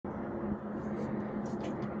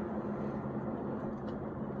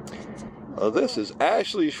This is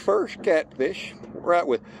Ashley's first catfish. We're out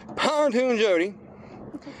with Pontoon Jodi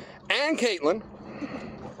and Caitlin.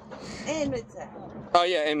 And Midtown. Oh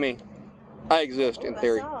yeah, and me. I exist in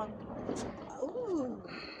theory. Ooh.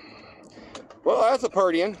 Well, that's a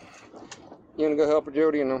partying. You gonna go help with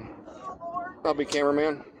Jodi and I'll be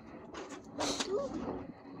cameraman.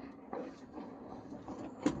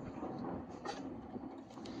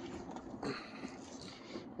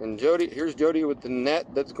 And Jodi, here's Jodi with the net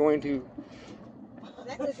that's going to.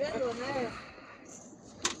 That's a good one there.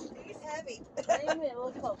 He's heavy. Wait a minute, a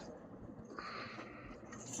little closer.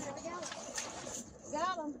 There we go.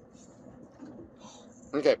 Got him.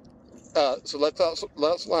 Okay. So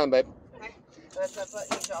let's line, babe. Okay. Let's put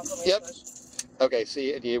each off the Yep. push. Okay.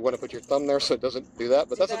 See, do you want to put your thumb there so it doesn't do that?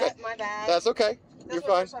 But that's okay. My bad. That's okay. You're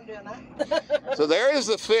fine. I'm doing that. So there is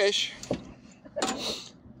the fish.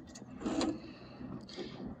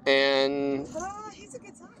 And He's a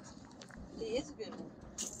good size. He is a good one.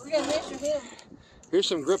 We're gonna measure him. here's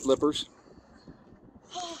some grip lippers.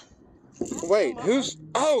 Wait, who's?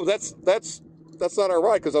 Oh, that's not our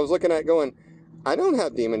rod, because I was looking at it going, I don't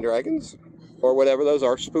have demon dragons or whatever those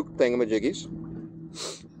are, spook thingamajiggies.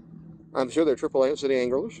 I'm sure they're AAA city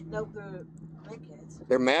anglers. Nope, they're big cats.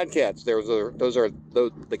 They're mad cats.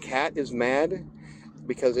 The cat is mad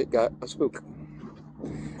because it got a spook.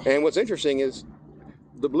 And what's interesting is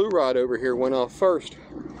the blue rod over here went off first,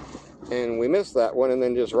 and we missed that one. And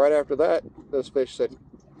then just right after that, this fish said,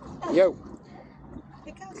 "Yo."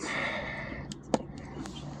 Because.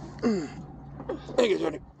 Thank you,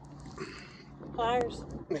 Jodi. Pliers.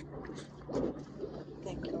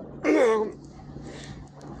 Thank you.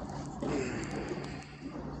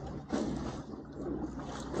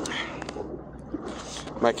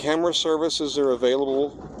 My camera services are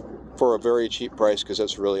available for a very cheap price, because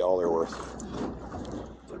that's really all they're worth.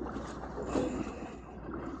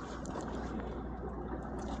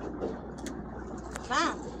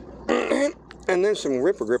 And then some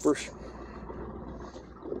ripper grippers.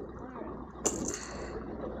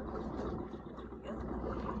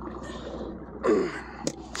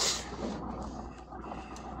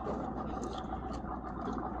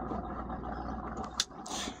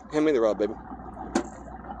 Hand me the rod, baby.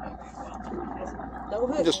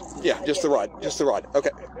 Just the rod.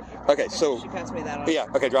 Okay. So She passed me that on. yeah.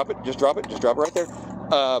 Okay, drop it. Just drop it. Just drop it right there.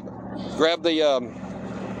 Grab the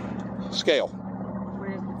scale.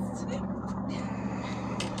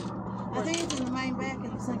 I think it's in the main back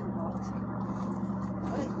in the single box.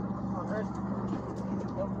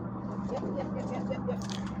 Yep.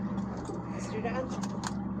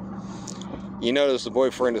 You notice the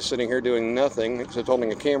boyfriend is sitting here doing nothing except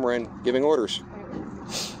holding a camera and giving orders.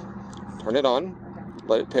 Turn it on.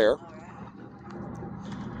 Let it tear.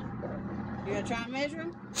 You gonna try and measure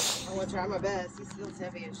him? I'm gonna try my best. He feels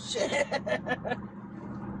heavy as shit. There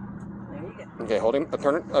you go. Okay, hold him.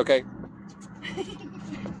 Turn it. Okay.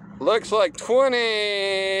 Looks like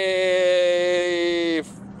 25,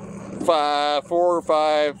 4 or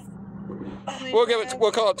 5.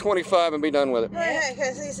 We'll call it 25 and be done with it. Yeah,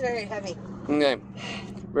 because he's very heavy. Okay.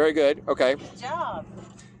 Very good. Okay. Good job.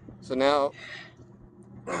 So now,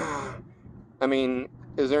 I mean,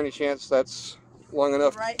 is there any chance that's long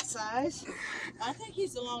enough? The right size. I think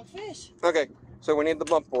he's a long fish. Okay. So we need the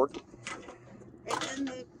bump board. And in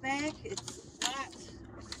the back, it's flat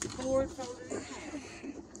board folded in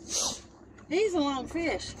half. He's a long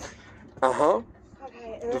fish. Uh-huh.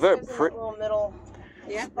 Okay, It's and very this goes in that pretty. little middle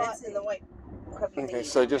spot in the white. Okay,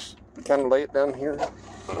 so just kind of lay it down here.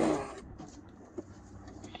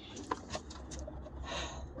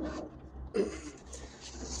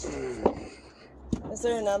 Is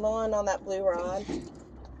there another one on that blue rod?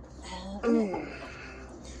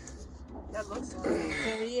 That looks like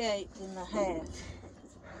 38 and a half.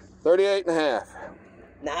 38 and a half.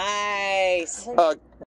 Nice.